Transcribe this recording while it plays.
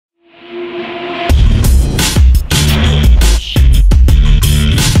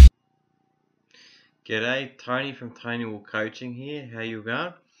G'day, Tony from Tony Will Coaching here. How you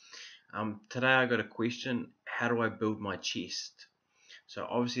going? Today I got a question. How do I build my chest? So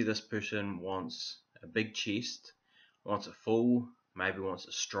obviously this person wants a big chest, wants it full, maybe wants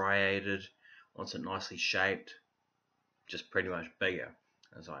it striated, wants it nicely shaped, just pretty much bigger.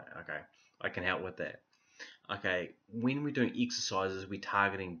 I was like, okay, I can help with that. Okay, when we're doing exercises, we're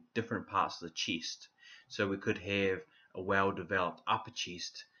targeting different parts of the chest. So we could have a well-developed upper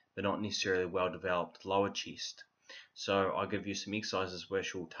chest, but not necessarily a well-developed lower chest. So I'll give you some exercises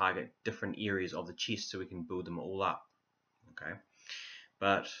which will target different areas of the chest so we can build them all up. Okay,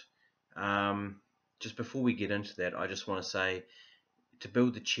 but just before we get into that, I just want to say to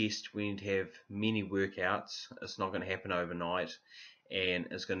build the chest, we need to have many workouts. It's not going to happen overnight, and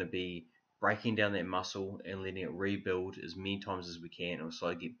it's going to be breaking down that muscle and letting it rebuild as many times as we can. It'll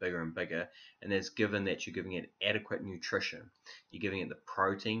slowly get bigger and bigger, and that's given that you're giving it adequate nutrition. You're giving it the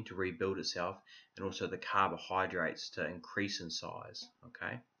protein to rebuild itself, and also the carbohydrates to increase in size.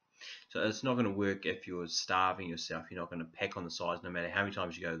 Okay, so it's not going to work if you're starving yourself. You're not going to pack on the size no matter how many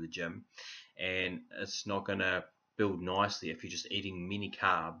times you go to the gym, and it's not going to build nicely if you're just eating many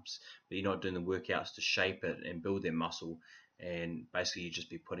carbs, but you're not doing the workouts to shape it and build that muscle, and basically you just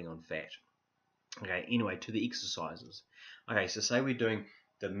be putting on fat. Okay, anyway, to the exercises. Okay, so say we're doing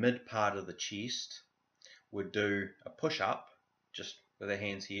the mid part of the chest, we'd do a push-up, just with our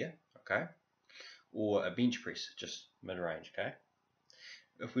hands here, okay, or a bench press, just mid-range, okay.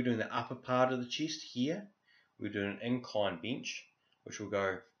 If we're doing the upper part of the chest here, we're doing an incline bench, which will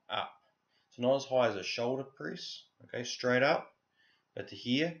go up. So not as high as a shoulder press, okay, straight up, but to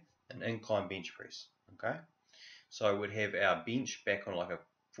here, an incline bench press, okay. So we'd have our bench back on like a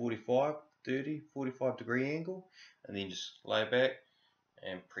 45 degree angle, and then just lay back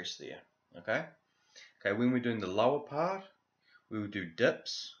and press there, okay. Okay, when we're doing the lower part, we will do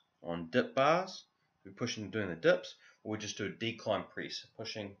dips on dip bars. We're pushing doing the dips, or we just do a decline press,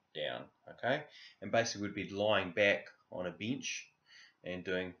 pushing down, okay. And basically we'd be lying back on a bench and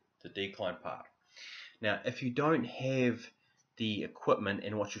doing the decline part. Now, if you don't have the equipment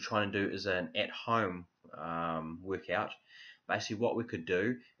and what you're trying to do is an at-home workout, basically what we could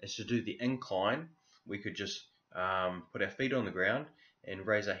do is to do the incline. We could just put our feet on the ground and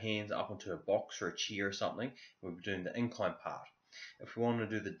raise our hands up onto a box or a chair or something. We'll be doing the incline part. If we want to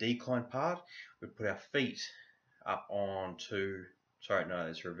do the decline part, we put our feet up onto, sorry, no,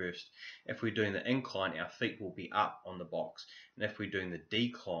 it's reversed. If we're doing the incline, our feet will be up on the box. And if we're doing the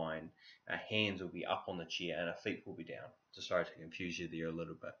decline, our hands will be up on the chair and our feet will be down. So sorry to confuse you there a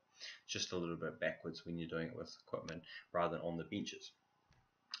little bit. Just a little bit backwards when you're doing it with equipment rather than on the benches.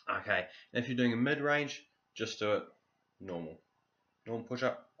 Okay, and if you're doing a mid-range, just do it normal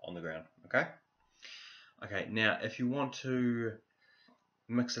push-up on the ground, okay? Okay, now if you want to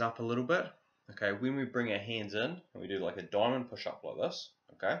mix it up a little bit, okay, when we bring our hands in and we do like a diamond push-up like this,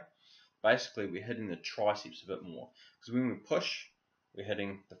 okay, basically we're hitting the triceps a bit more, because when we push, we're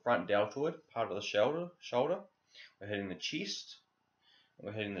hitting the front deltoid, part of the shoulder, we're hitting the chest, and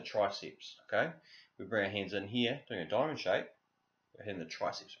we're hitting the triceps, okay? We bring our hands in here, doing a diamond shape, we're hitting the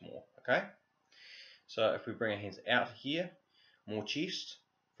triceps more, okay? So if we bring our hands out here, more chest.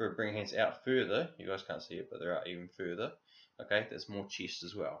 If we bring our hands out further, you guys can't see it, but they're out even further, okay, that's more chest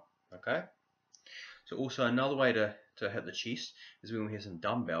as well, okay? So also another way to hit the chest is when we have some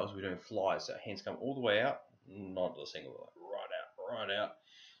dumbbells, we're doing flies, so our hands come all the way out, not the single, like right out,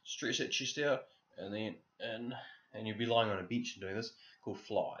 stretch that chest out, and then in, and you'll be lying on a bench and doing this, called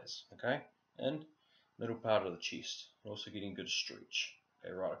flies, okay, and middle part of the chest, and also getting good stretch,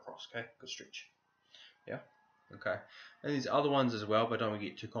 okay, right across, okay, good stretch, yeah, okay, and there's other ones as well, but don't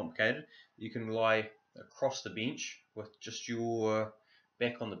get too complicated. You can lie across the bench with just your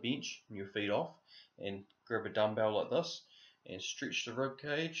back on the bench and your feet off, and grab a dumbbell like this and stretch the rib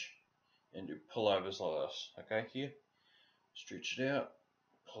cage and do pullovers like this, okay, here, stretch it out,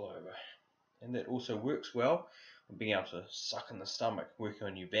 pull over, and that also works well on being able to suck in the stomach, working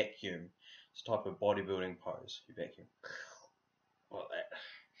on your vacuum. It's a type of bodybuilding pose, your vacuum, like that.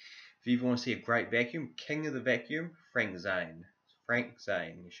 If you want to see a great vacuum, king of the vacuum, Frank Zane. Frank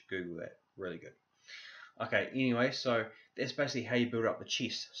Zane, you should Google that, really good. Okay, anyway, so that's basically how you build up the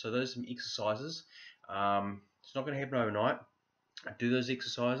chest. So those are some exercises. It's not going to happen overnight. Do those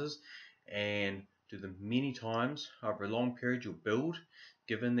exercises and do them many times over a long period. You'll build,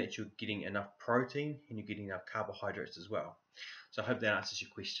 given that you're getting enough protein and you're getting enough carbohydrates as well. So I hope that answers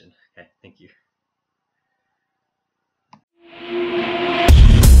your question. Okay, thank you.